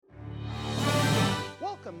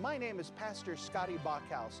My name is Pastor Scotty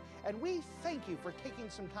Bachhaus, and we thank you for taking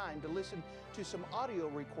some time to listen to some audio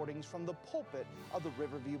recordings from the pulpit of the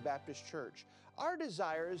Riverview Baptist Church. Our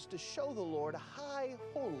desire is to show the Lord high,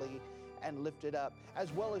 holy, and lifted up,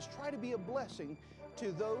 as well as try to be a blessing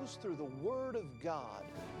to those through the Word of God.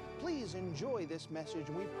 Please enjoy this message,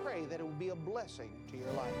 and we pray that it will be a blessing to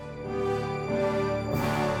your life.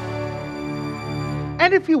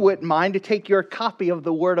 And if you wouldn't mind to take your copy of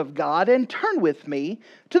the Word of God and turn with me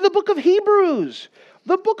to the book of Hebrews.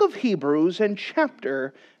 The book of Hebrews and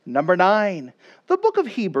chapter number 9. The book of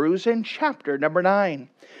Hebrews and chapter number 9.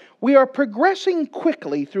 We are progressing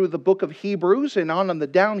quickly through the book of Hebrews and on the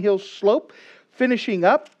downhill slope, finishing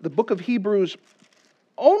up. The book of Hebrews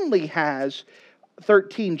only has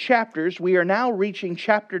 13 chapters. We are now reaching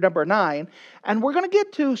chapter number 9, and we're going to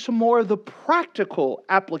get to some more of the practical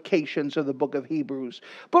applications of the book of Hebrews.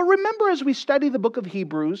 But remember, as we study the book of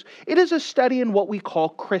Hebrews, it is a study in what we call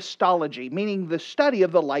Christology, meaning the study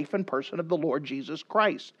of the life and person of the Lord Jesus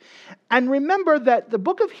Christ. And remember that the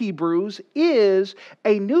book of Hebrews is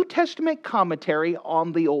a New Testament commentary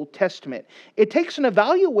on the Old Testament. It takes an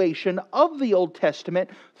evaluation of the Old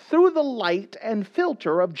Testament through the light and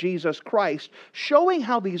filter of Jesus Christ, showing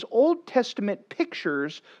how these Old Testament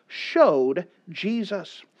pictures showed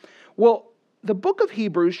Jesus. Well, the book of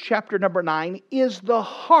Hebrews, chapter number 9, is the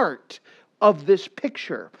heart of this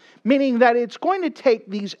picture, meaning that it's going to take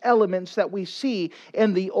these elements that we see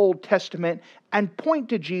in the Old Testament and point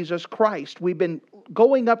to Jesus Christ. We've been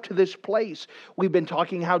going up to this place. We've been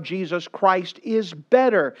talking how Jesus Christ is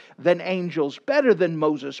better than angels, better than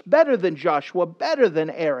Moses, better than Joshua, better than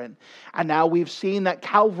Aaron. And now we've seen that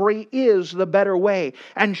Calvary is the better way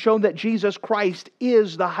and shown that Jesus Christ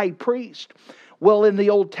is the high priest. Well, in the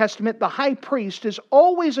Old Testament, the high priest is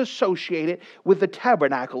always associated with the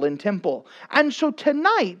tabernacle and temple. And so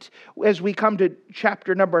tonight, as we come to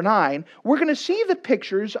chapter number 9, we're going to see the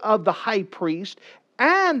pictures of the high priest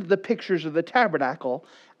and the pictures of the tabernacle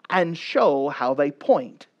and show how they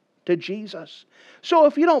point to Jesus. So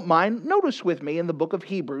if you don't mind, notice with me in the book of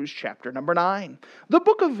Hebrews, chapter number 9. The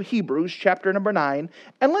book of Hebrews, chapter number 9,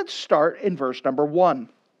 and let's start in verse number 1.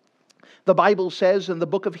 The Bible says in the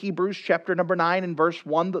book of Hebrews, chapter number 9, and verse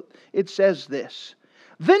 1, it says this: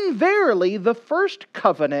 "Then verily the first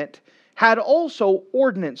covenant had also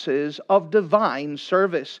ordinances of divine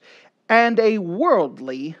service, and a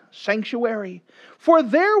worldly sanctuary. For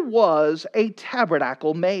there was a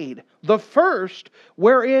tabernacle made, the first,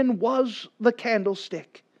 wherein was the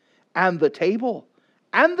candlestick, and the table,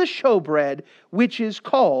 and the showbread, which is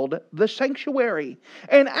called the sanctuary.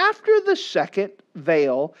 And after the second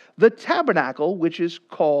veil, the tabernacle, which is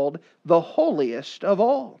called the holiest of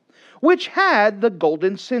all, which had the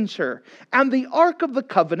golden censer, and the ark of the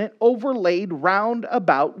covenant overlaid round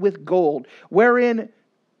about with gold, wherein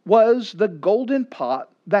was the golden pot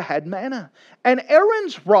that had manna, and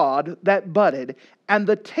Aaron's rod that budded, and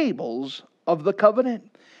the tables of the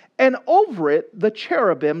covenant. And over it the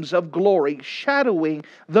cherubims of glory, shadowing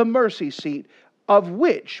the mercy seat, of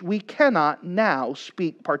which we cannot now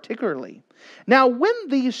speak particularly. Now when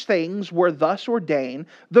these things were thus ordained,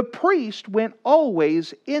 the priest went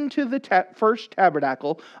always into the first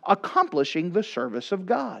tabernacle, accomplishing the service of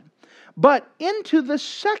God. But into the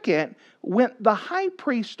second went the high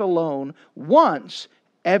priest alone, once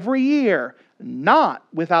every year, not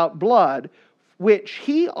without blood, which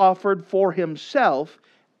he offered for himself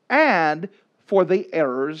and for the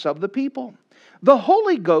errors of the people. The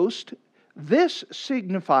Holy Ghost, this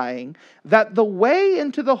signifying that the way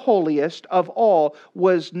into the holiest of all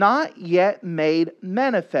was not yet made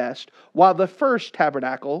manifest, while the first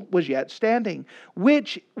tabernacle was yet standing,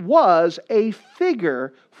 which was a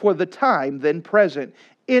figure for the time then present,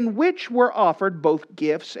 in which were offered both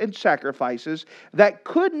gifts and sacrifices that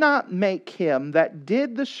could not make him that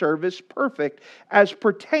did the service perfect as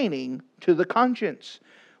pertaining to the conscience,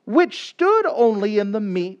 which stood only in the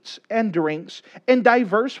meats and drinks, and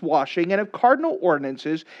diverse washing, and of cardinal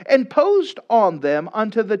ordinances, and posed on them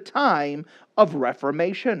unto the time of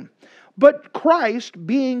reformation. But Christ,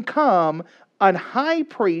 being come an high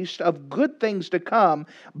priest of good things to come,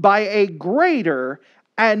 by a greater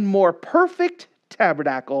and more perfect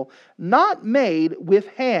tabernacle, not made with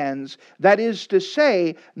hands, that is to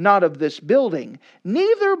say, not of this building,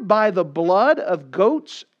 neither by the blood of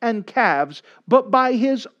goats and calves, but by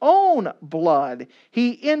his own blood,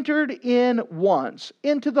 he entered in once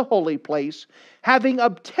into the holy place, having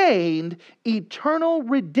obtained eternal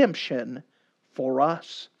redemption for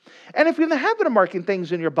us. And if you're in the habit of marking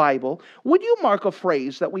things in your Bible, would you mark a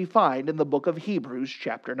phrase that we find in the book of Hebrews,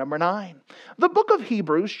 chapter number 9? The book of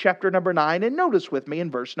Hebrews, chapter number 9, and notice with me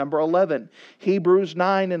in verse number 11. Hebrews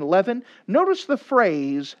 9 and 11, notice the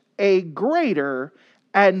phrase, a greater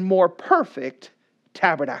and more perfect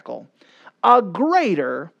tabernacle. A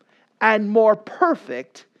greater and more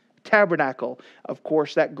perfect tabernacle. Of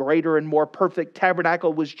course, that greater and more perfect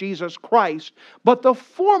tabernacle was Jesus Christ, but the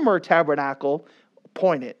former tabernacle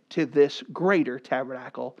pointed to this greater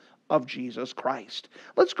tabernacle of Jesus Christ.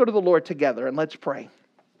 Let's go to the Lord together and let's pray.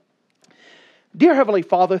 Dear Heavenly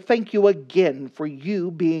Father, thank you again for you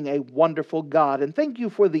being a wonderful God, and thank you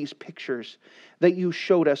for these pictures that you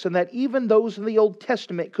showed us, and that even those in the Old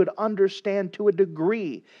Testament could understand to a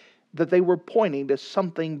degree that they were pointing to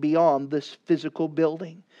something beyond this physical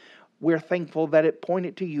building. We're thankful that it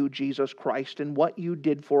pointed to you, Jesus Christ, and what you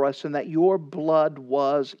did for us, and that your blood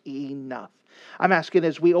was enough. I'm asking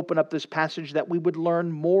as we open up this passage that we would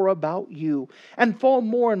learn more about you and fall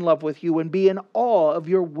more in love with you and be in awe of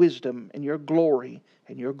your wisdom and your glory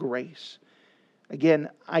and your grace. Again,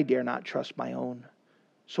 I dare not trust my own.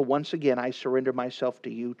 So once again, I surrender myself to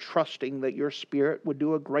you, trusting that your Spirit would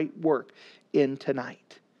do a great work in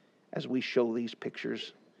tonight as we show these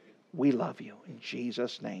pictures. We love you. In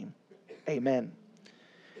Jesus' name, amen.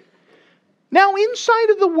 Now, inside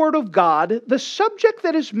of the Word of God, the subject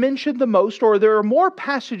that is mentioned the most, or there are more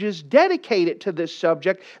passages dedicated to this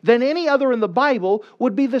subject than any other in the Bible,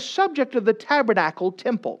 would be the subject of the tabernacle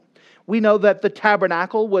temple. We know that the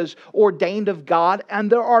tabernacle was ordained of God,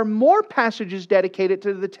 and there are more passages dedicated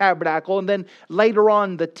to the tabernacle and then later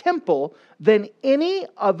on the temple than any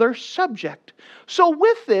other subject. So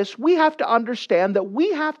with this, we have to understand that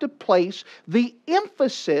we have to place the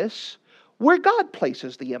emphasis where God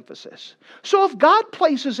places the emphasis. So if God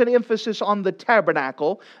places an emphasis on the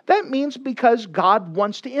tabernacle, that means because God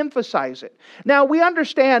wants to emphasize it. Now we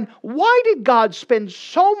understand, why did God spend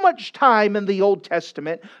so much time in the Old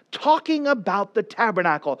Testament talking about the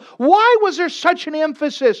tabernacle? Why was there such an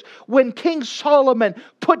emphasis when King Solomon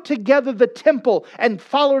put together the temple and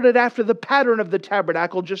followed it after the pattern of the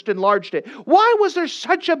tabernacle, just enlarged it? Why was there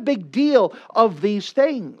such a big deal of these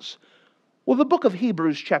things? Well, the book of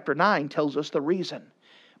Hebrews chapter 9 tells us the reason.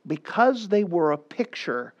 Because they were a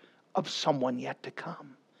picture of someone yet to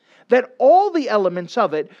come. That all the elements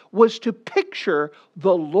of it was to picture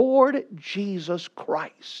the Lord Jesus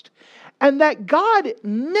Christ. And that God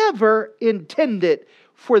never intended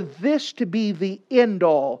for this to be the end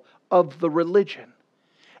all of the religion.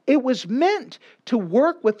 It was meant to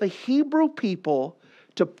work with the Hebrew people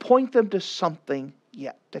to point them to something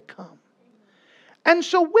yet to come. And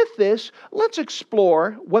so with this, let's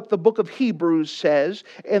explore what the book of Hebrews says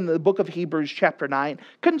in the book of Hebrews chapter 9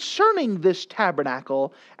 concerning this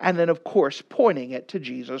tabernacle, and then of course pointing it to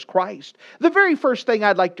Jesus Christ. The very first thing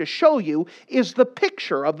I'd like to show you is the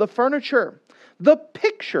picture of the furniture. The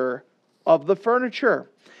picture of the furniture.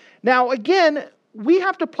 Now again, we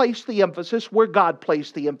have to place the emphasis where God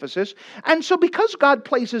placed the emphasis. And so because God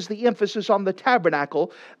places the emphasis on the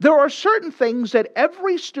tabernacle, there are certain things that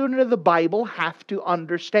every student of the Bible have to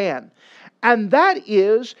understand. And that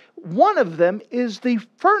is, one of them is the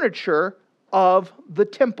furniture of the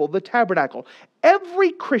temple, the tabernacle.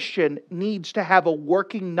 Every Christian needs to have a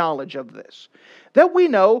working knowledge of this. That we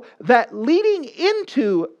know that leading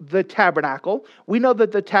into the tabernacle, we know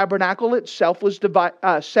that the tabernacle itself was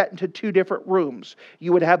set into two different rooms.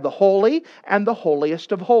 You would have the holy and the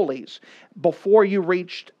holiest of holies. Before you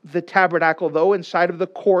reached the tabernacle, though, inside of the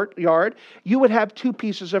courtyard, you would have two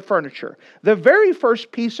pieces of furniture. The very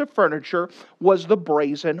first piece of furniture was the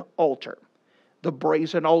brazen altar. The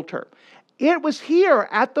brazen altar. It was here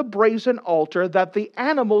at the brazen altar that the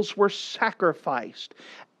animals were sacrificed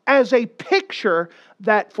as a picture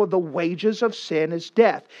that for the wages of sin is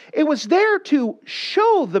death. It was there to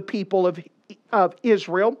show the people of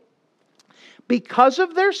Israel, because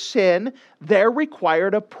of their sin, there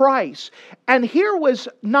required a price. And here was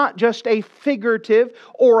not just a figurative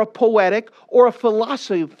or a poetic or a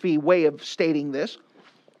philosophy way of stating this,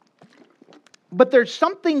 but there's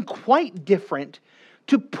something quite different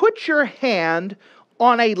to put your hand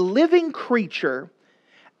on a living creature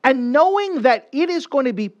and knowing that it is going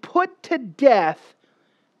to be put to death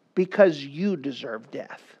because you deserve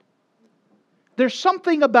death. There's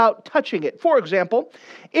something about touching it. For example,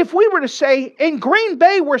 if we were to say, in Green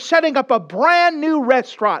Bay, we're setting up a brand new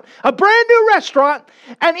restaurant. A brand new restaurant.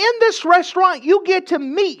 And in this restaurant, you get to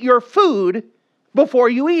meet your food before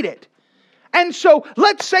you eat it. And so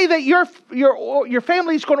let's say that your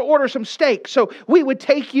family's going to order some steak. So we would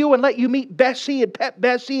take you and let you meet Bessie and pet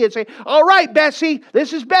Bessie and say, all right, Bessie,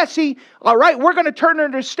 this is Bessie. All right, we're going to turn her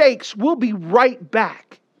into steaks. We'll be right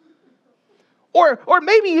back. Or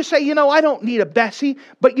maybe you say, I don't need a Bessie,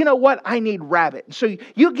 but you know what? I need Rabbit. So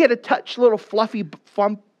you get a touch little fluffy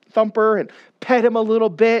thumper and pet him a little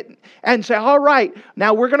bit and say, all right,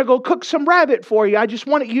 now we're going to go cook some Rabbit for you. I just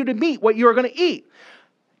wanted you to meet what you're going to eat.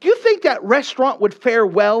 Do you think that restaurant would fare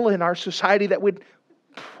well in our society? That would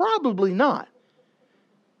probably not.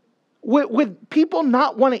 Would people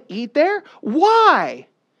not want to eat there? Why?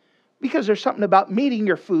 Because there's something about meeting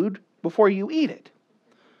your food before you eat it.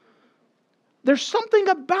 There's something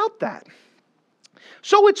about that.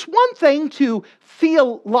 So it's one thing to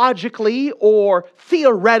theologically or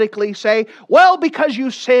theoretically say, well, because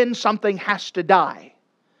you sin, something has to die.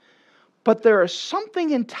 But there is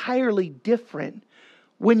something entirely different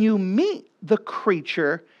when you meet the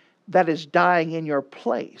creature that is dying in your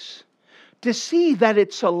place. To see that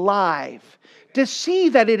it's alive, to see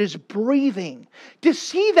that it is breathing, to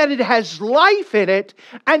see that it has life in it,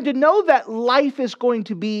 and to know that life is going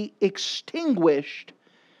to be extinguished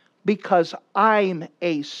because I'm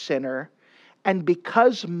a sinner and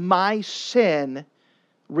because my sin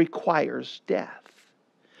requires death.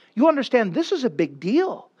 You understand, this is a big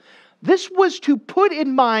deal. This was to put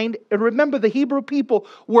in mind, and remember the Hebrew people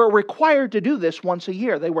were required to do this once a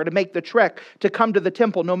year. They were to make the trek to come to the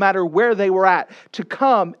temple no matter where they were at, to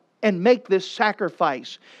come and make this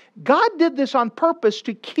sacrifice. God did this on purpose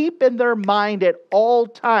to keep in their mind at all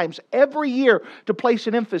times, every year, to place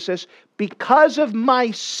an emphasis, because of my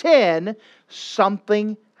sin,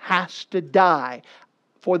 something has to die.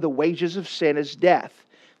 For the wages of sin is death.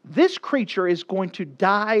 This creature is going to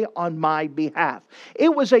die on my behalf.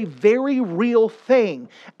 It was a very real thing.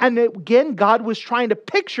 And again, God was trying to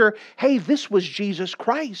picture, hey, this was Jesus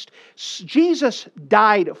Christ. Jesus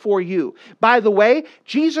died for you. By the way,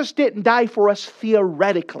 Jesus didn't die for us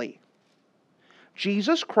theoretically.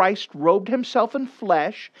 Jesus Christ robed himself in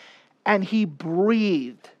flesh and he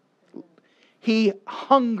breathed. He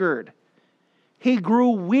hungered. He grew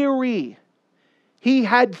weary. He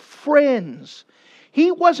had friends. He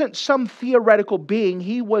wasn't some theoretical being.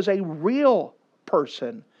 He was a real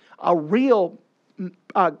person,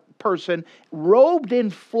 person robed in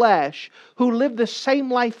flesh who lived the same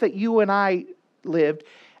life that you and I lived.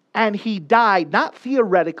 And he died, not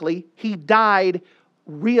theoretically, he died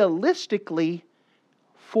realistically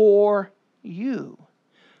for you.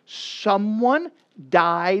 Someone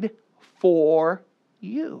died for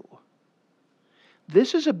you.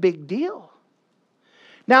 This is a big deal.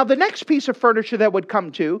 Now, the next piece of furniture that would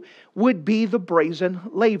come to would be the brazen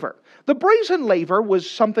laver. The brazen laver was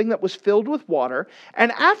something that was filled with water,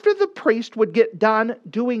 and after the priest would get done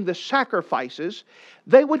doing the sacrifices,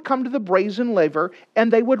 they would come to the brazen laver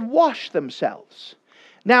and they would wash themselves.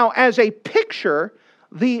 Now, as a picture,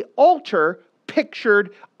 the altar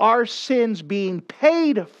pictured our sins being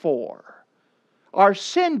paid for. Our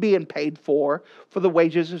sin being paid for the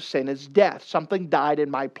wages of sin is death. Something died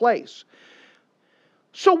in my place.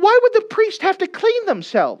 So why would the priest have to clean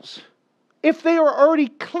themselves if they are already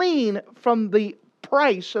clean from the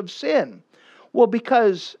price of sin? Well,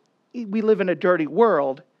 because we live in a dirty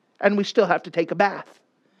world and we still have to take a bath.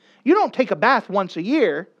 You don't take a bath once a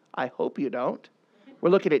year. I hope you don't. We're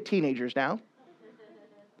looking at teenagers now.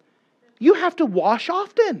 You have to wash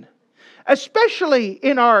often, especially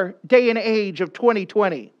in our day and age of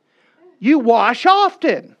 2020. You wash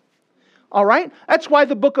often. All right? That's why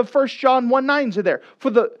the book of 1 John 1:9 is there. For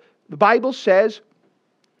the Bible says,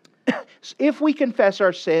 if we confess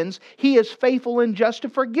our sins, He is faithful and just to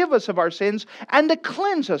forgive us of our sins and to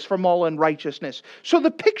cleanse us from all unrighteousness. So the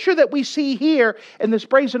picture that we see here in this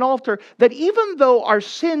brazen altar, that even though our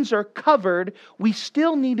sins are covered, we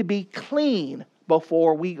still need to be clean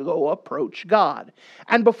before we go approach God.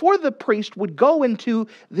 And before the priest would go into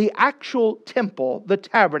the actual temple, the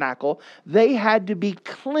tabernacle, they had to be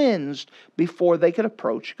cleansed before they could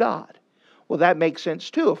approach God. Well, that makes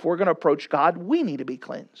sense too. If we're going to approach God, we need to be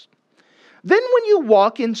cleansed. Then when you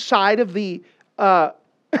walk inside of the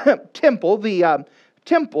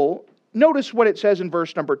temple, notice what it says in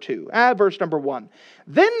verse number 1.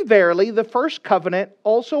 Then verily the first covenant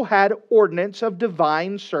also had ordinance of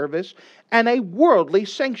divine service and a worldly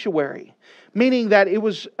sanctuary. Meaning that it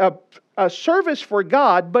was a service for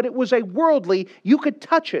God, but it was a worldly, you could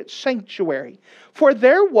touch it, sanctuary. For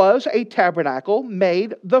there was a tabernacle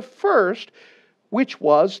made the first, which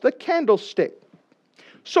was the candlestick.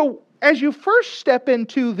 So as you first step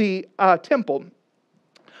into the temple,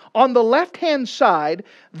 on the left-hand side,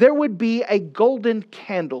 there would be a golden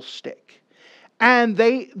candlestick. And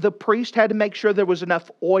the priest had to make sure there was enough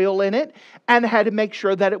oil in it, and had to make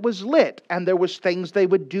sure that it was lit. And there was things they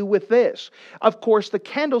would do with this. Of course, the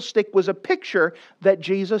candlestick was a picture that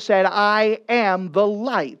Jesus said, I am the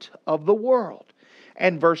light of the world.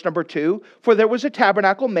 And verse number 2, for there was a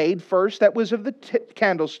tabernacle made first that was of the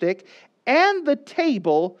candlestick, and the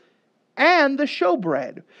table, and the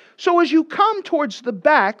showbread. So as you come towards the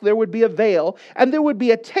back, there would be a veil, and there would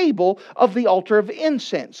be a table of the altar of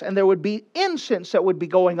incense, and there would be incense that would be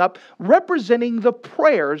going up, representing the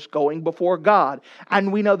prayers going before God.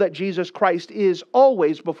 And we know that Jesus Christ is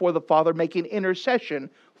always before the Father making intercession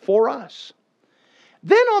for us.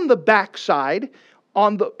 Then on the back side,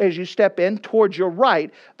 as you step in towards your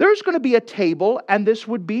right, there's going to be a table, and this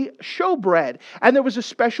would be showbread. And there was a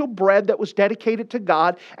special bread that was dedicated to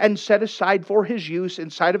God and set aside for His use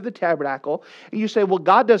inside of the tabernacle. And you say, well,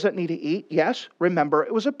 God doesn't need to eat. Yes, remember,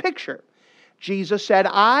 it was a picture. Jesus said,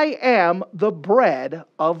 I am the bread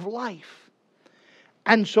of life.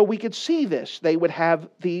 And so we could see this. They would have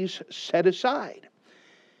these set aside.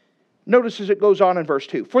 Notice as it goes on in verse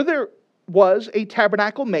 2, for there was a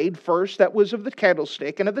tabernacle made first that was of the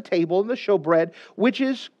candlestick and of the table and the showbread, which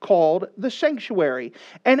is called the sanctuary.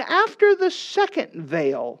 And after the second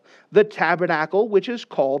veil, the tabernacle, which is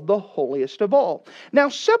called the holiest of all. Now,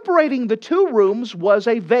 separating the two rooms was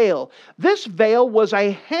a veil. This veil was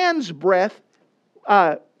a hand's breadth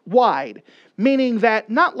wide, meaning that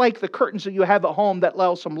not like the curtains that you have at home that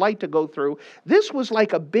allow some light to go through. This was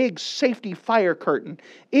like a big safety fire curtain.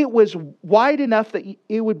 It was wide enough that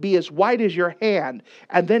it would be as wide as your hand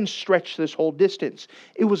and then stretch this whole distance.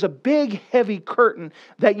 It was a big, heavy curtain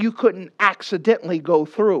that you couldn't accidentally go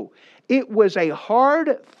through. It was a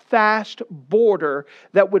hard, fast border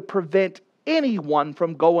that would prevent anyone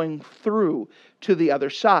from going through to the other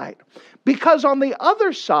side. Because on the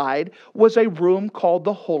other side was a room called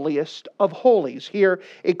the holiest of holies. Here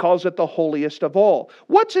it calls it the holiest of all.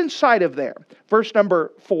 What's inside of there? Verse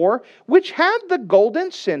number 4, which had the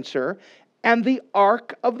golden censer and the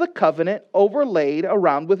ark of the covenant overlaid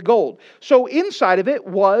around with gold. So inside of it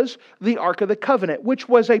was the ark of the covenant, which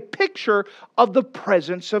was a picture of the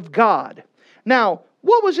presence of God. Now,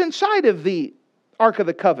 what was inside of the ark of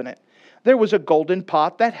the covenant? There was a golden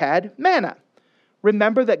pot that had manna.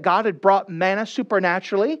 Remember that God had brought manna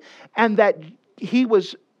supernaturally, and that He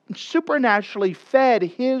was supernaturally fed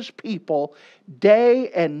His people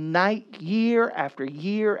day and night, year after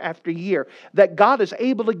year after year. That God is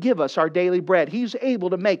able to give us our daily bread. He's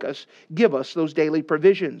able to give us those daily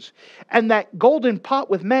provisions. And that golden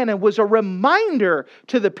pot with manna was a reminder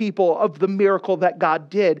to the people of the miracle that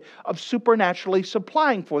God did of supernaturally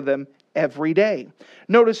supplying for them every day.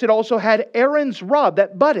 Notice it also had Aaron's rod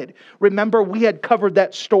that budded. Remember, we had covered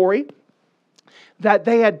that story, that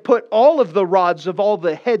they had put all of the rods of all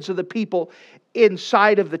the heads of the people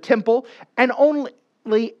inside of the temple, and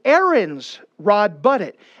only Aaron's rod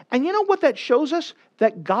budded. And you know what that shows us?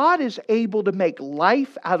 That God is able to make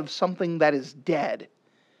life out of something that is dead.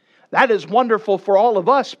 That is wonderful for all of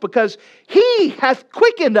us, because He hath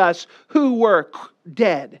quickened us who were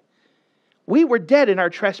dead. We were dead in our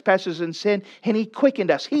trespasses and sin, and He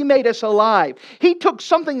quickened us. He made us alive. He took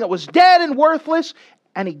something that was dead and worthless,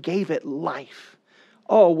 and He gave it life.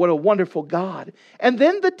 Oh, what a wonderful God. And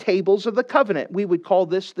then the tables of the covenant. We would call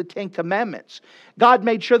this the Ten Commandments. God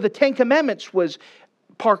made sure the Ten Commandments was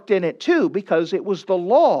parked in it too, because it was the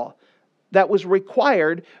law that was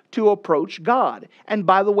required to approach God. And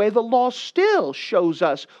by the way, the law still shows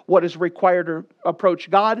us what is required to approach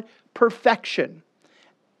God: perfection.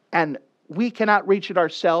 And we cannot reach it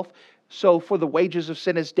ourselves. So for the wages of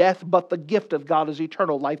sin is death, but the gift of God is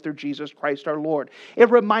eternal life through Jesus Christ our Lord. It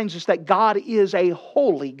reminds us that God is a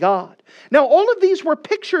holy God. Now, all of these were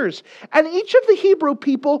pictures, and each of the Hebrew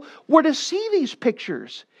people were to see these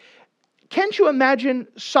pictures. Can't you imagine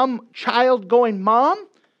some child going, Mom,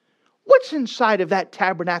 what's inside of that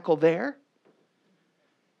tabernacle there?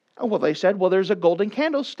 Well, they said, well, there's a golden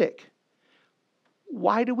candlestick.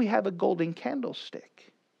 Why do we have a golden candlestick?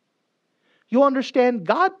 You understand,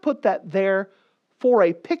 God put that there for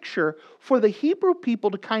a picture for the Hebrew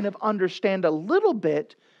people to kind of understand a little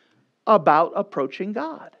bit about approaching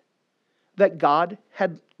God. That God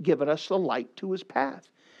had given us the light to His path.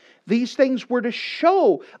 These things were to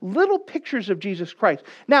show little pictures of Jesus Christ.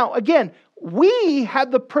 Now, again, we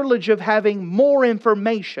had the privilege of having more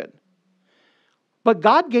information. But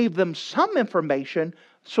God gave them some information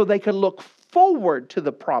so they could look forward to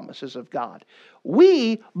the promises of God.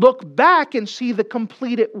 We look back and see the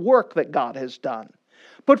completed work that God has done.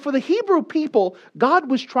 But for the Hebrew people, God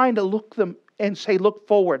was trying to look them and say, look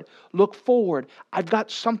forward, look forward. I've got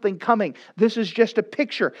something coming. This is just a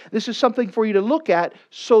picture. This is something for you to look at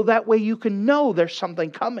so that way you can know there's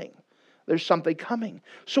something coming. There's something coming.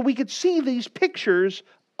 So we could see these pictures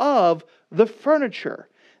of the furniture,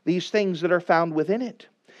 these things that are found within it.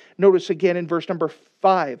 Notice again in verse number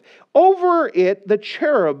 5. Over it the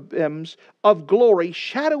cherubims of glory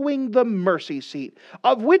shadowing the mercy seat,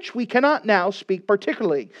 of which we cannot now speak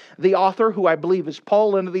particularly. The author, who I believe is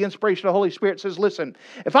Paul under the inspiration of the Holy Spirit, says, listen,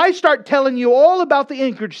 if I start telling you all about the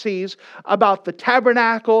intricacies, about the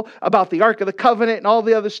tabernacle, about the Ark of the Covenant and all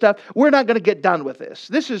the other stuff, we're not going to get done with this.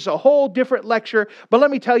 This is a whole different lecture, but let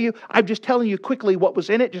me tell you, I'm just telling you quickly what was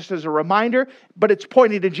in it, just as a reminder, but it's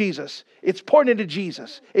pointing to Jesus. It's pointing to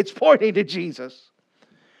Jesus. It's pointing to Jesus.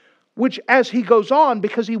 Which, as he goes on,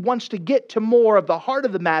 because he wants to get to more of the heart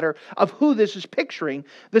of the matter of who this is picturing,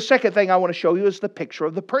 the second thing I want to show you is the picture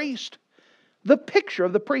of the priest. The picture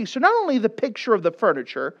of the priest. So not only the picture of the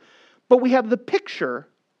furniture, but we have the picture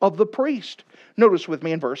of the priest. Notice with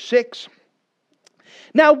me in verse 6.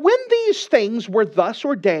 Now when these things were thus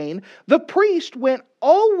ordained, the priest went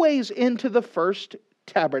always into the first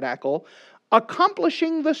tabernacle,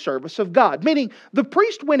 accomplishing the service of God. Meaning, the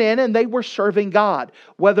priest went in and they were serving God.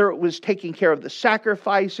 Whether it was taking care of the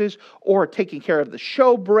sacrifices, or taking care of the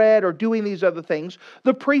showbread, or doing these other things,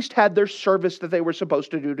 the priest had their service that they were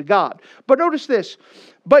supposed to do to God. But notice this.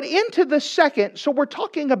 But into the second, so we're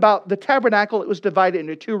talking about the tabernacle, it was divided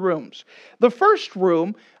into two rooms. The first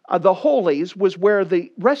room, the holies, was where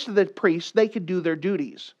the rest of the priests, they could do their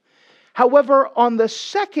duties. However, on the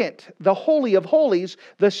second, the Holy of Holies,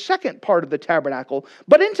 the second part of the tabernacle,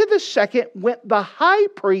 but into the second went the high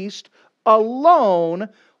priest alone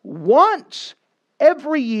once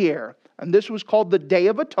every year. And this was called the Day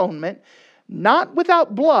of Atonement, not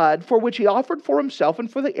without blood, for which he offered for himself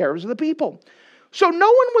and for the errors of the people. So no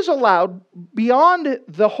one was allowed beyond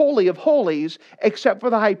the Holy of Holies except for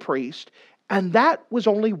the high priest, and that was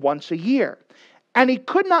only once a year. And he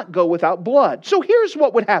could not go without blood. So here's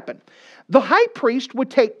what would happen. The high priest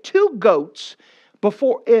would take two goats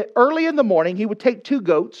early in the morning. He would take two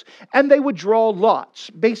goats and they would draw lots.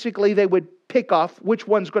 Basically, they would pick off which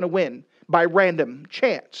one's going to win by random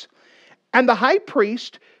chance. And the high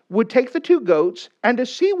priest would take the two goats and to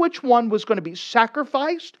see which one was going to be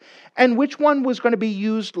sacrificed and which one was going to be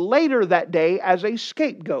used later that day as a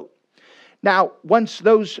scapegoat. Now, once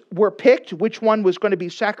those were picked, which one was going to be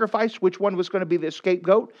sacrificed, which one was going to be the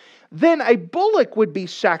scapegoat, then a bullock would be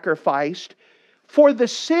sacrificed for the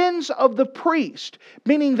sins of the priest,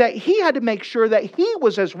 meaning that he had to make sure that he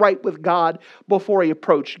was as right with God before he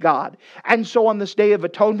approached God. And so on this Day of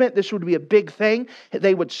Atonement, this would be a big thing.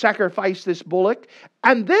 They would sacrifice this bullock,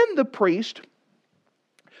 and then the priest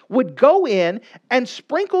would go in and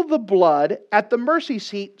sprinkle the blood at the mercy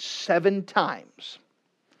seat 7 times.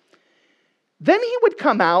 Then he would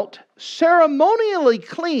come out ceremonially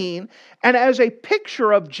clean and as a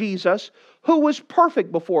picture of Jesus who was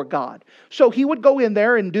perfect before God. So he would go in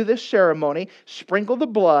there and do this ceremony, sprinkle the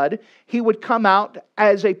blood. He would come out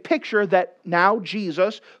as a picture that now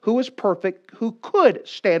Jesus, who is perfect, who could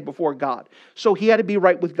stand before God. So he had to be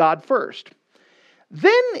right with God first.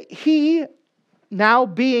 Then he, now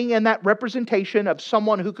being in that representation of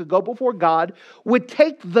someone who could go before God, would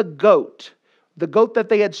take the goat that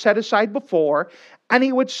they had set aside before, and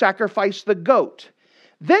he would sacrifice the goat.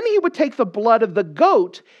 Then he would take the blood of the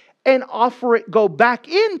goat and go back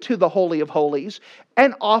into the Holy of Holies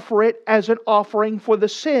and offer it as an offering for the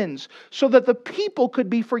sins so that the people could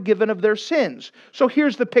be forgiven of their sins. So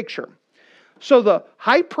here's the picture. So the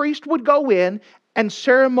high priest would go in and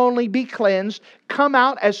ceremonially be cleansed, come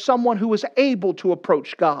out as someone who was able to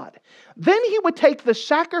approach God. Then he would take the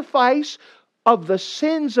sacrifice of the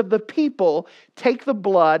sins of the people, take the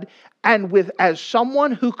blood, and as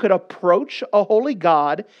someone who could approach a holy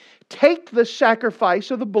God, take the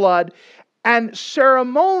sacrifice of the blood and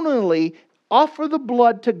ceremonially offer the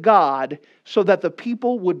blood to God so that the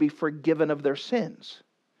people would be forgiven of their sins.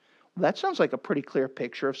 Well, that sounds like a pretty clear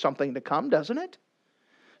picture of something to come, doesn't it?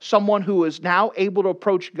 Someone who is now able to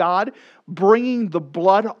approach God, bringing the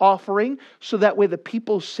blood offering so that way the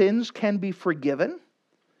people's sins can be forgiven.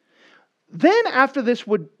 Then after this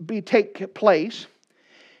would take place,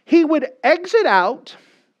 he would exit out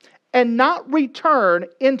and not return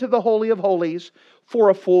into the Holy of Holies for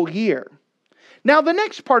a full year. Now, the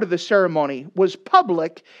next part of the ceremony was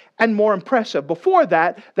public and more impressive. Before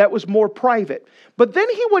that, that was more private. But then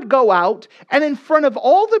he would go out, and in front of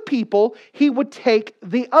all the people, he would take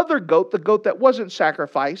the other goat, the goat that wasn't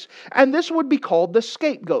sacrificed, and this would be called the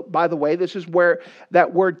scapegoat. By the way, this is where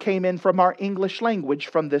that word came in from our English language,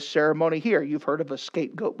 from this ceremony here. You've heard of a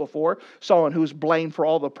scapegoat before, someone who's blamed for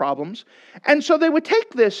all the problems. And so they would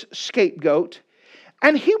take this scapegoat,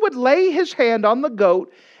 and he would lay his hand on the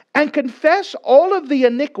goat and confess all of the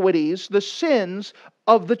iniquities, the sins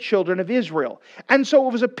of the children of Israel. And so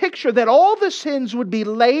it was a picture that all the sins would be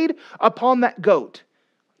laid upon that goat.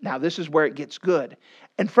 Now this is where it gets good.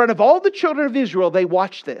 In front of all the children of Israel, they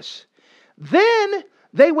watched this. Then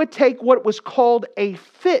they would take what was called a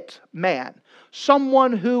fit man,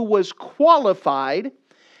 someone who was qualified,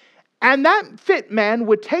 and that fit man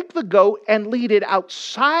would take the goat and lead it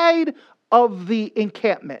outside of the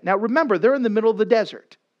encampment. Now remember, they're in the middle of the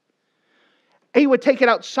desert. He would take it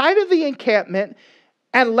outside of the encampment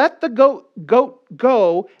and let the goat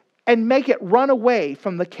go and make it run away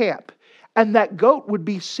from the camp. And that goat would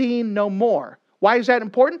be seen no more. Why is that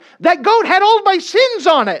important? That goat had all my sins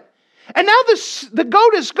on it. And now the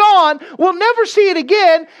goat is gone. We'll never see it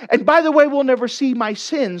again. And by the way, we'll never see my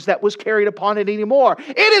sins that was carried upon it anymore.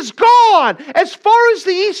 It is gone as far as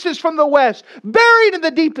the east is from the west, buried in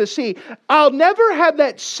the deepest sea. I'll never have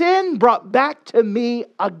that sin brought back to me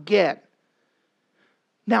again.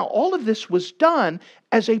 Now, all of this was done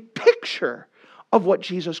as a picture of what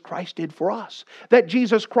Jesus Christ did for us. That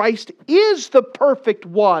Jesus Christ is the perfect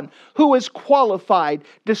one who is qualified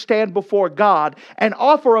to stand before God and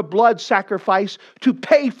offer a blood sacrifice to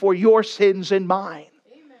pay for your sins and mine.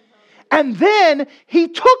 Amen. And then He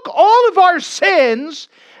took all of our sins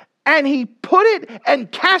and He put it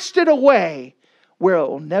and cast it away where it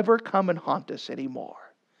will never come and haunt us anymore.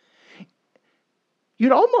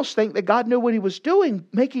 You'd almost think that God knew what He was doing,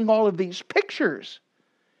 making all of these pictures.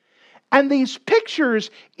 And these pictures,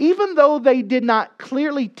 even though they did not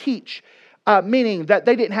clearly teach, meaning that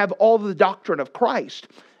they didn't have all the doctrine of Christ,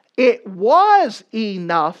 it was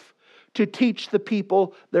enough to teach the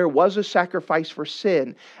people there was a sacrifice for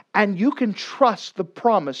sin, and you can trust the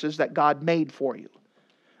promises that God made for you.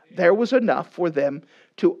 There was enough for them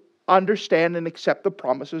to understand and accept the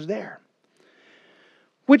promises there.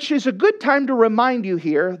 Which is a good time to remind you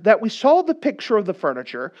here that we saw the picture of the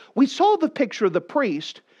furniture. We saw the picture of the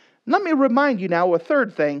priest. Let me remind you now a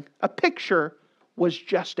third thing. A picture was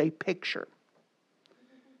just a picture.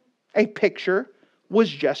 A picture was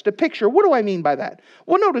just a picture. What do I mean by that?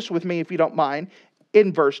 Well, notice with me, if you don't mind,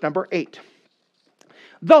 in verse number 8.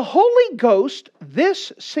 The Holy Ghost,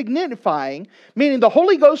 this signifying, meaning the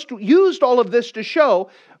Holy Ghost used all of this to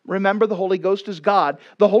show. Remember, the Holy Ghost is God.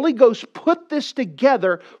 The Holy Ghost put this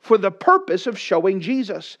together for the purpose of showing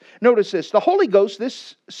Jesus. Notice this. The Holy Ghost,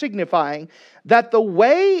 this signifying that the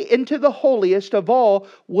way into the holiest of all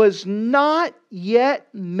was not yet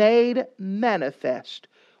made manifest,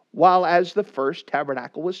 while as the first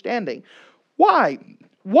tabernacle was standing. Why?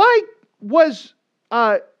 Why was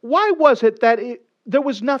it that there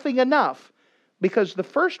was nothing enough? Because the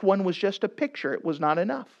first one was just a picture. It was not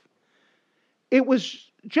enough. It was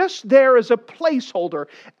just there as a placeholder,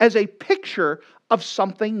 as a picture of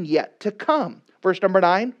something yet to come. Verse number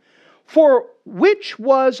 9. For which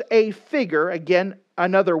was a figure, again,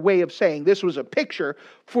 another way of saying this was a picture,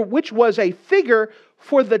 for which was a figure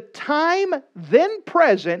for the time then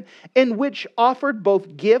present, in which offered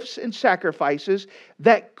both gifts and sacrifices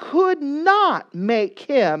that could not make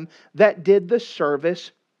him that did the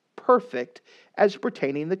service perfect as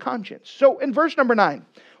pertaining the conscience. So in verse number 9,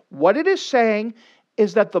 what it is saying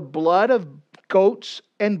is that the blood of goats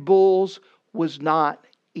and bulls was not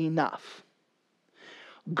enough.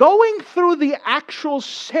 Going through the actual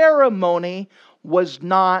ceremony was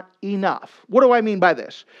not enough. What do I mean by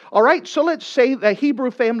this? All right, so let's say the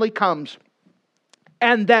Hebrew family comes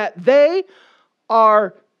and that they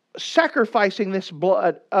are sacrificing this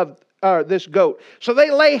blood of this goat. So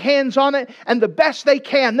they lay hands on it, and the best they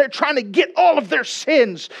can, they're trying to get all of their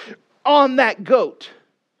sins on that goat.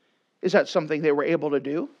 Is that something they were able to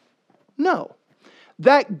do? No.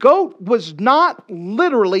 That goat was not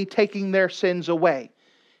literally taking their sins away.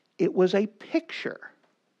 It was a picture.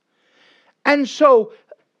 And so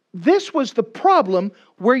this was the problem.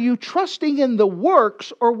 Were you trusting in the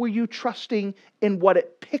works, or were you trusting in what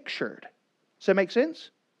it pictured? Does that make sense?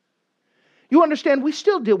 You understand, we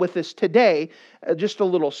still deal with this today. Just a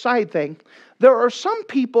little side thing. There are some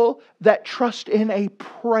people that trust in a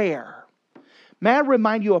prayer. May I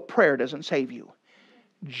remind you, a prayer doesn't save you.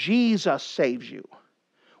 Jesus saves you.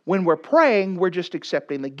 When we're praying, we're just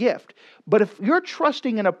accepting the gift. But if you're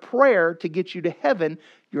trusting in a prayer to get you to heaven,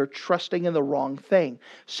 you're trusting in the wrong thing.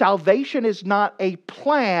 Salvation is not a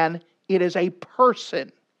plan, it is a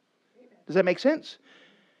person. Does that make sense?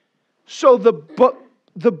 So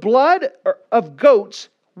the blood of goats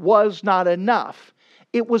was not enough.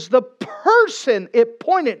 It was the person it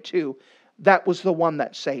pointed to that was the one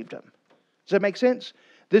that saved him. Does that make sense?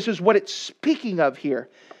 This is what it's speaking of here.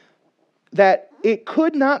 That it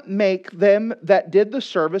could not make them that did the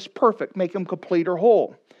service perfect, make them complete or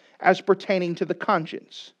whole, as pertaining to the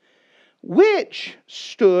conscience, which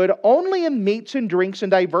stood only in meats and drinks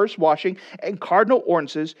and diverse washing and cardinal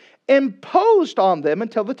ordinances, imposed on them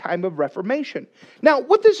until the time of Reformation. Now,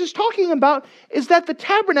 what this is talking about is that the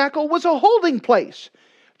tabernacle was a holding place.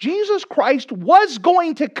 Jesus Christ was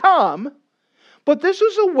going to come, but this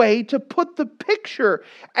is a way to put the picture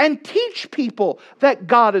and teach people that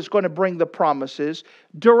God is going to bring the promises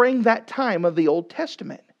during that time of the Old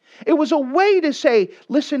Testament. It was a way to say,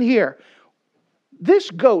 listen here, this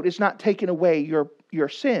goat is not taking away your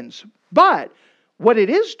sins, but what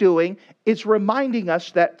it is doing is reminding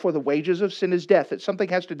us that for the wages of sin is death, that something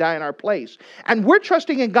has to die in our place. And we're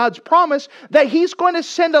trusting in God's promise that He's going to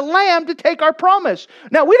send a lamb to take our promise.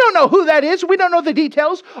 Now, we don't know who that is. We don't know the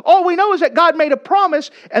details. All we know is that God made a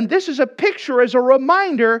promise, and this is a picture as a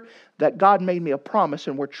reminder that God made me a promise,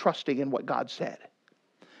 and we're trusting in what God said.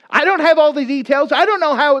 I don't have all the details. I don't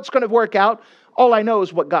know how it's going to work out. All I know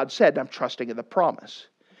is what God said, and I'm trusting in the promise.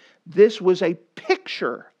 This was a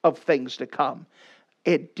picture of things to come.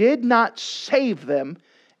 It did not save them.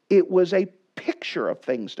 It was a picture of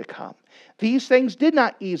things to come. These things did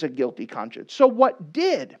not ease a guilty conscience. So what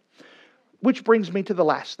did? Which brings me to the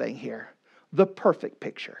last thing here. The perfect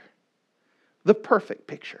picture. The perfect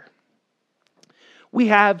picture. We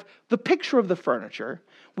have the picture of the furniture.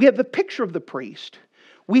 We have the picture of the priest.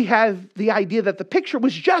 We have the idea that the picture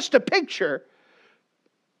was just a picture.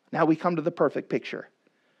 Now we come to the perfect picture.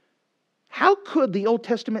 How could the Old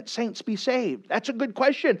Testament saints be saved? That's a good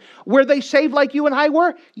question. Were they saved like you and I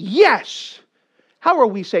were? Yes. How are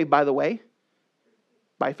we saved, by the way?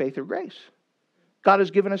 By faith or grace. God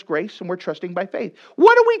has given us grace and we're trusting by faith.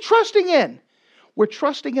 What are we trusting in? We're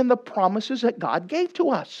trusting in the promises that God gave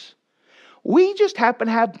to us. We just happen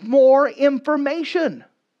to have more information.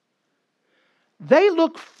 They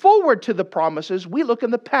look forward to the promises. We look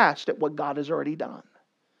in the past at what God has already done.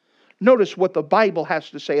 Notice what the Bible has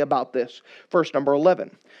to say about this. Verse number 11.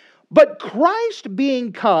 But Christ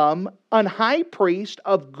being come an high priest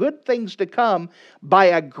of good things to come by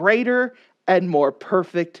a greater and more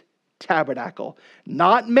perfect tabernacle,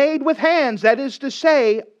 not made with hands, that is to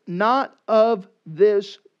say, not of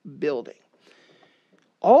this building.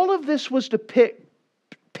 All of this was to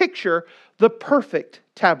picture the perfect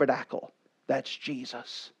tabernacle. That's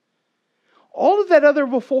Jesus. All of that other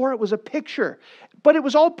before, it was a picture. But it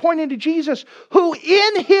was all pointing to Jesus, who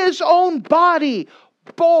in His own body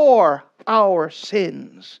bore our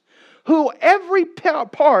sins. Who every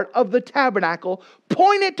part of the tabernacle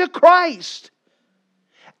pointed to Christ.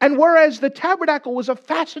 And whereas the tabernacle was a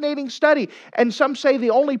fascinating study, and some say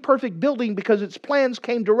the only perfect building because its plans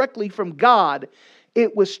came directly from God,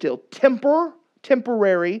 it was still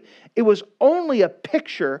temporary. It was only a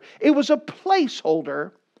picture. It was a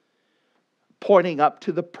placeholder pointing up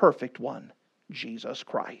to the perfect one, Jesus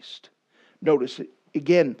Christ. Notice it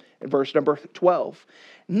again in verse number 12.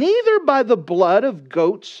 Neither by the blood of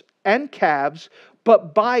goats and calves,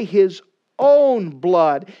 but by His own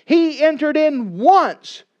blood, He entered in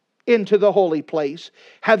once into the holy place,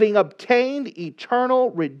 having obtained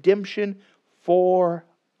eternal redemption for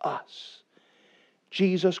us.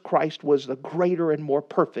 Jesus Christ was the greater and more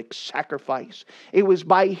perfect sacrifice. It was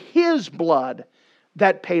by His blood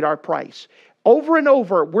that paid our price. Over and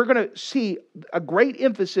over, we're going to see a great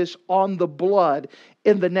emphasis on the blood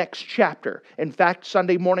in the next chapter. In fact,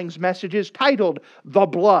 Sunday morning's message is titled, The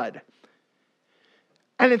Blood.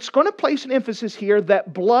 And it's going to place an emphasis here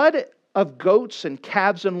that blood of goats and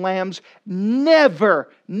calves and lambs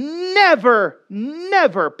never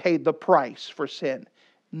paid the price for sin.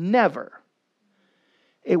 Never.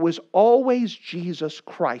 It was always Jesus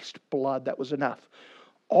Christ's blood that was enough.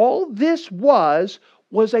 All this was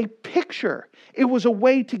a picture. It was a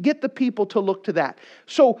way to get the people to look to that.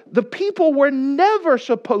 So the people were never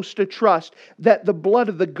supposed to trust that the blood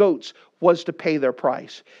of the goats was to pay their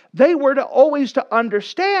price. They were always to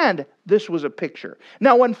understand this was a picture.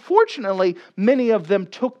 Now, unfortunately, many of them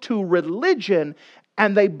took to religion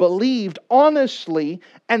and they believed honestly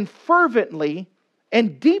and fervently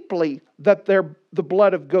and deeply that the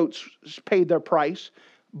blood of goats paid their price,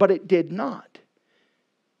 but it did not.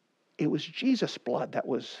 It was Jesus' blood that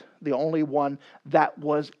was the only one that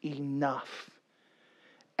was enough.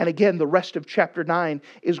 And again, the rest of chapter 9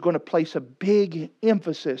 is going to place a big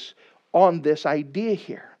emphasis on this idea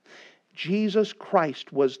here. Jesus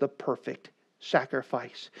Christ was the perfect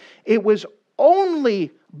sacrifice. It was only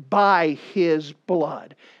by His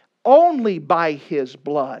blood,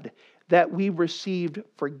 that we received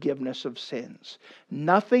forgiveness of sins.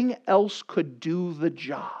 Nothing else could do the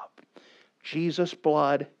job. Jesus'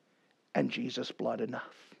 blood and Jesus' blood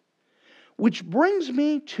enough. Which brings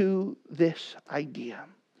me to this idea.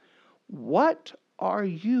 What are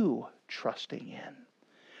you trusting in?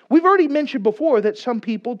 We've already mentioned before that some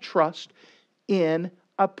people trust in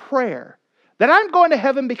a prayer. That I'm going to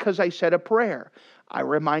heaven because I said a prayer. I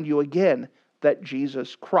remind you again that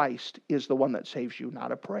Jesus Christ is the one that saves you,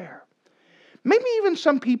 not a prayer. Maybe even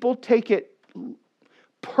some people take it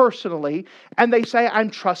personally and they say,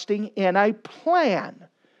 I'm trusting in a plan.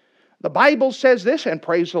 The Bible says this, and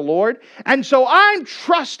praise the Lord. And so I'm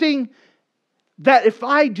trusting that if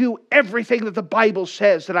I do everything that the Bible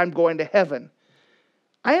says, that I'm going to heaven.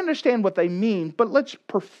 I understand what they mean, but let's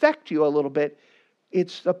perfect you a little bit.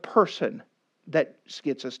 It's the person that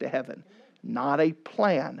gets us to heaven. Not a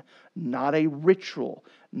plan, not a ritual,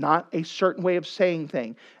 not a certain way of saying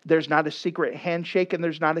things. There's not a secret handshake and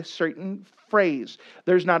there's not a certain phrase.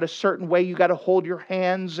 There's not a certain way you got to hold your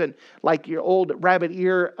hands and like your old rabbit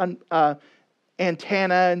ear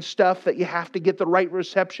antenna and stuff that you have to get the right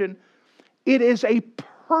reception. It is a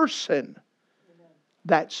person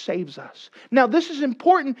that saves us. Now, this is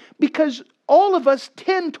important because all of us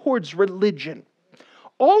tend towards religion.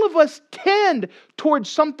 All of us tend towards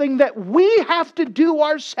something that we have to do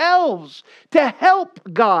ourselves to help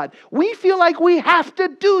God. We feel like we have to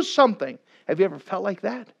do something. Have you ever felt like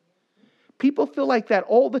that? People feel like that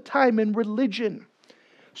all the time in religion.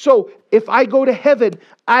 So if I go to heaven,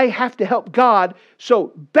 I have to help God.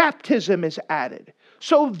 So baptism is added.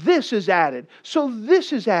 So this is added. So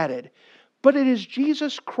this is added. But it is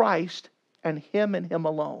Jesus Christ and Him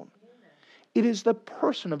alone. It is the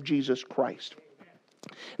person of Jesus Christ.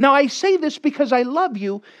 Now I say this because I love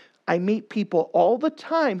you. I meet people all the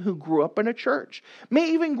time who grew up in a church. May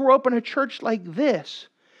even grow up in a church like this.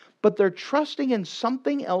 But they're trusting in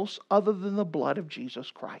something else other than the blood of Jesus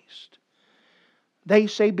Christ. They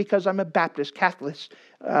say because I'm a Baptist, Catholic,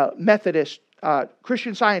 Methodist,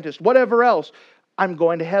 Christian Scientist, whatever else, I'm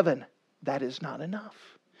going to heaven. That is not enough.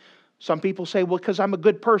 Some people say, well, because I'm a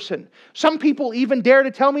good person. Some people even dare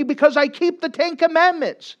to tell me because I keep the 10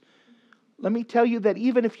 Commandments. Let me tell you that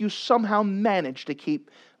even if you somehow manage to keep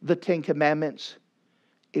the 10 Commandments,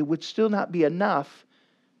 it would still not be enough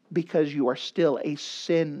because you are still a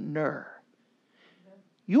sinner.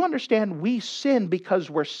 You understand, we sin because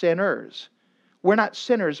we're sinners. We're not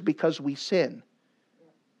sinners because we sin.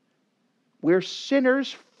 We're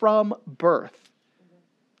sinners from birth.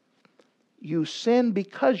 You sin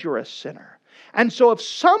because you're a sinner. And so if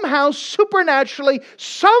somehow, supernaturally,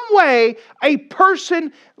 some way, a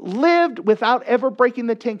person lived without ever breaking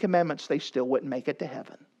the 10 Commandments, they still wouldn't make it to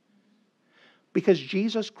heaven. Because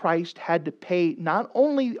Jesus Christ had to pay not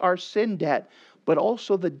only our sin debt, but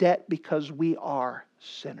also the debt because we are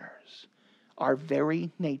sinners. Our very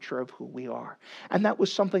nature of who we are. And that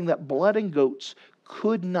was something that blood and goats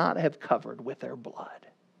could not have covered with their blood.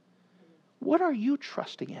 What are you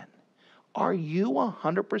trusting in? Are you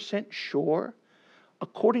 100% sure,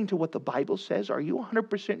 according to what the Bible says, are you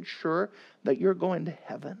 100% sure that you're going to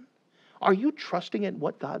heaven? Are you trusting in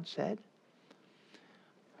what God said?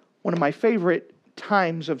 One of my favorite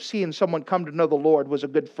times of seeing someone come to know the Lord was a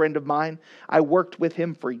good friend of mine. I worked with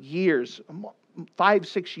him for years,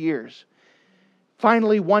 5-6 years.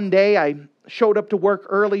 Finally, one day, I showed up to work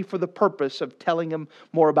early for the purpose of telling him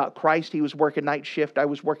more about Christ. He was working night shift. I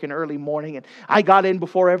was working early morning. And I got in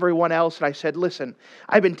before everyone else. And I said, listen,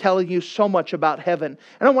 I've been telling you so much about heaven.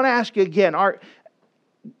 And I want to ask you again,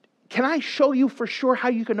 can I show you for sure how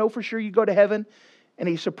you can know for sure you go to heaven? And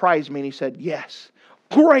he surprised me and he said, yes.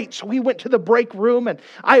 Great. So we went to the break room and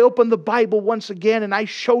I opened the Bible once again and I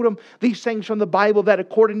showed him these things from the Bible that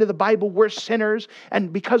according to the Bible we're sinners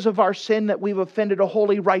and because of our sin that we've offended a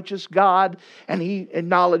holy righteous God, and he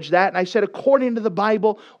acknowledged that. And I said, according to the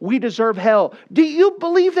Bible we deserve hell. Do you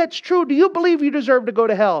believe that's true? Do you believe you deserve to go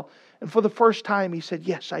to hell? And for the first time he said,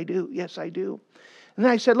 yes I do. Yes I do. And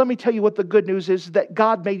then I said, let me tell you what the good news is, that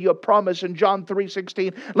God made you a promise in John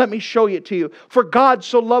 3:16. Let me show it to you. For God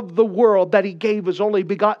so loved the world that He gave His only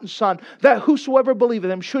begotten Son, that whosoever believeth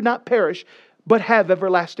in Him should not perish, but have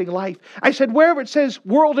everlasting life. I said, wherever it says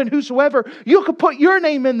world and whosoever, you could put your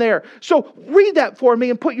name in there. So read that for me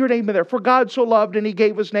and put your name in there. For God so loved and He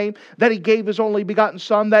gave His name, that He gave His only begotten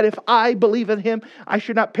Son, that if I believe in Him, I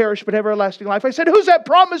should not perish but have everlasting life. I said, who's that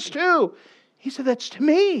promise to? He said, that's to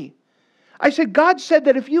me. I said, God said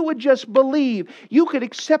that if you would just believe, you could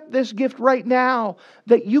accept this gift right now,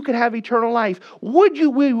 that you could have eternal life. Would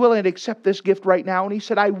you be willing to accept this gift right now? And he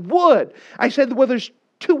said, I would. I said, well, there's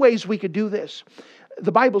two ways we could do this.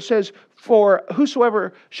 The Bible says, for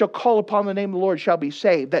whosoever shall call upon the name of the Lord shall be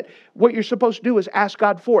saved. That what you're supposed to do is ask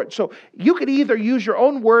God for it. So you could either use your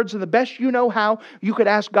own words and the best you know how, you could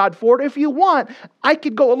ask God for it. If you want, I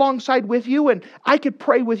could go alongside with you and I could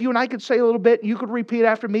pray with you and I could say a little bit and you could repeat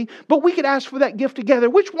after me. But we could ask for that gift together.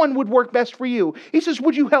 Which one would work best for you? He says,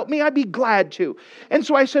 would you help me? I'd be glad to. And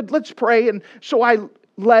so I said, let's pray. And so I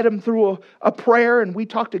led him through a prayer and we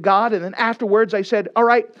talked to God. And then afterwards I said, all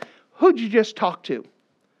right, who'd you just talk to?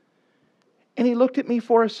 And he looked at me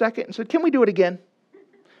for a second and said, can we do it again?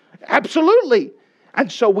 Absolutely.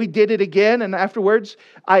 And so we did it again. And afterwards,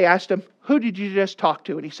 I asked him, who did you just talk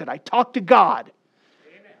to? And he said, I talked to God.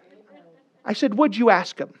 Amen. I said, what'd you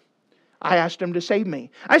ask him? I asked him to save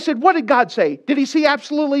me. I said, what did God say? Did he see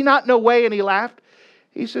absolutely not? No way. And he laughed.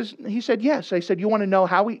 He said, yes. I said, you want to know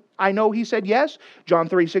how I know he said yes? John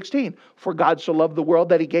 3:16. For God so loved the world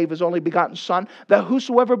that He gave His only begotten Son, that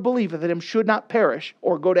whosoever believeth in Him should not perish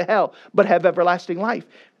or go to hell, but have everlasting life.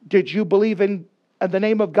 Did you believe in the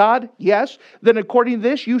name of God? Yes. Then according to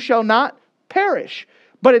this, you shall not perish.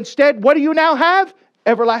 But instead, what do you now have?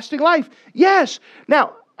 Everlasting life. Yes.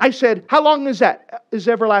 Now, I said, how long is that? Is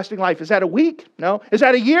everlasting life? Is that a week? No. Is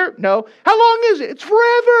that a year? No. How long is it? It's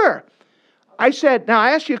forever. I said, now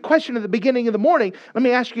I asked you a question at the beginning of the morning. Let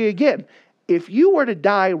me ask you again. If you were to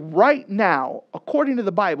die right now, according to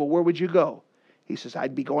the Bible, where would you go? He says,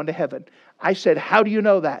 I'd be going to heaven. I said, how do you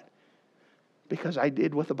know that? Because I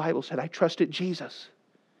did what the Bible said. I trusted Jesus.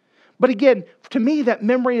 But again, to me, that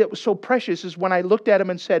memory that was so precious is when I looked at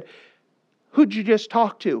him and said, who'd you just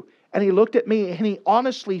talk to? And he looked at me and he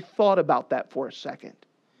honestly thought about that for a second.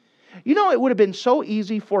 You know, it would have been so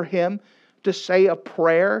easy for him to say a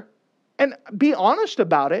prayer and be honest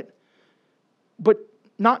about it, but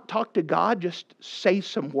not talk to God, just say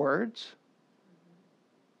some words.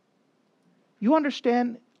 You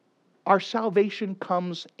understand, our salvation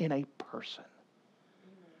comes in a person.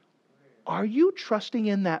 Are you trusting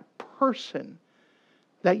in that person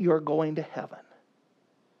that you're going to heaven?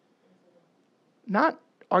 Not,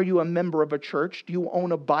 are you a member of a church? Do you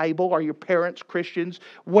own a Bible? Are your parents Christians?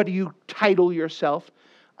 What do you title yourself?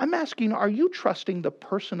 I'm asking, are you trusting the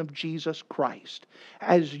person of Jesus Christ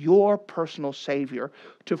as your personal Savior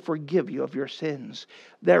to forgive you of your sins?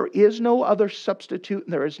 There is no other substitute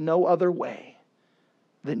and there is no other way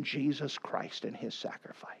than Jesus Christ and His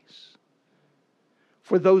sacrifice.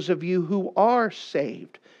 For those of you who are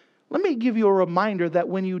saved, let me give you a reminder that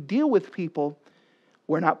when you deal with people,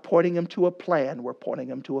 we're not pointing them to a plan, we're pointing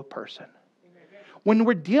them to a person. When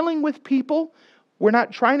we're dealing with people, we're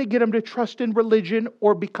not trying to get them to trust in religion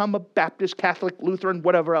or become a Baptist, Catholic, Lutheran,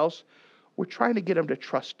 whatever else. We're trying to get them to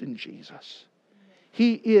trust in Jesus.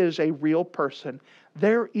 He is a real person.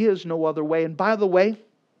 There is no other way. And by the way,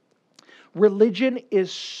 religion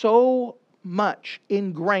is so much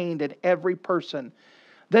ingrained in every person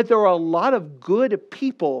that there are a lot of good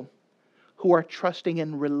people who are trusting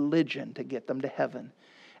in religion to get them to heaven.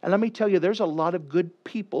 And let me tell you, there's a lot of good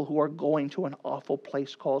people who are going to an awful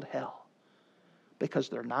place called hell because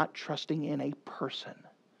they're not trusting in a person,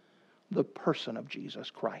 the person of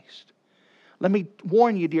Jesus Christ. Let me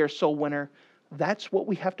warn you, dear soul winner, that's what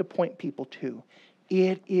we have to point people to.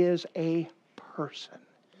 It is a person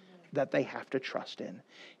that they have to trust in.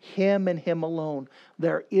 Him and Him alone.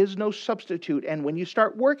 There is no substitute. And when you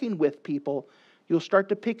start working with people, you'll start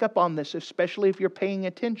to pick up on this, especially if you're paying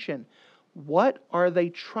attention. What are they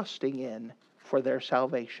trusting in for their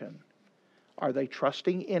salvation? Are they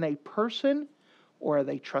trusting in a person or are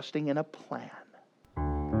they trusting in a plan?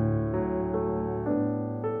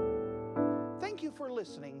 Thank you for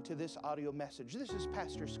listening to this audio message. This is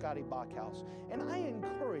Pastor Scotty Bachhaus, and I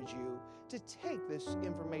encourage you to take this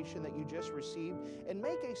information that you just received and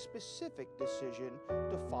make a specific decision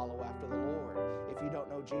to follow after the Lord. If you don't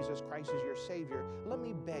know Jesus Christ as your Savior, let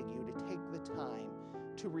me beg you to take the time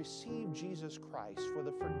to receive Jesus Christ for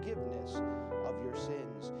the forgiveness of your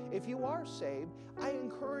sins. If you are saved, I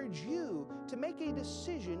encourage you to make a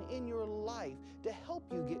decision in your life to help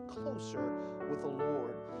you get closer with the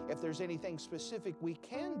Lord. If there's anything specific we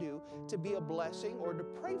can do to be a blessing or to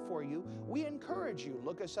pray for you, we encourage you.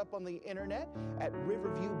 Look us up on the internet at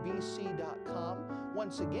riverviewbc.com.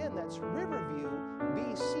 Once again, that's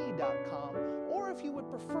riverviewbc.com. Or if you would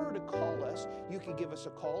prefer to call us, you can give us a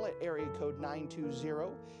call at area code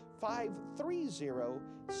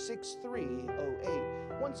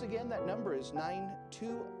 920-530-6308. Once again, that number is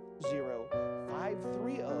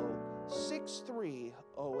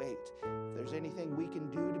 920-530-6308. If there's anything we can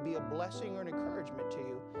do to be a blessing or an encouragement to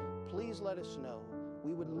you, please let us know.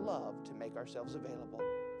 We would love to make ourselves available.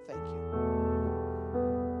 Thank you.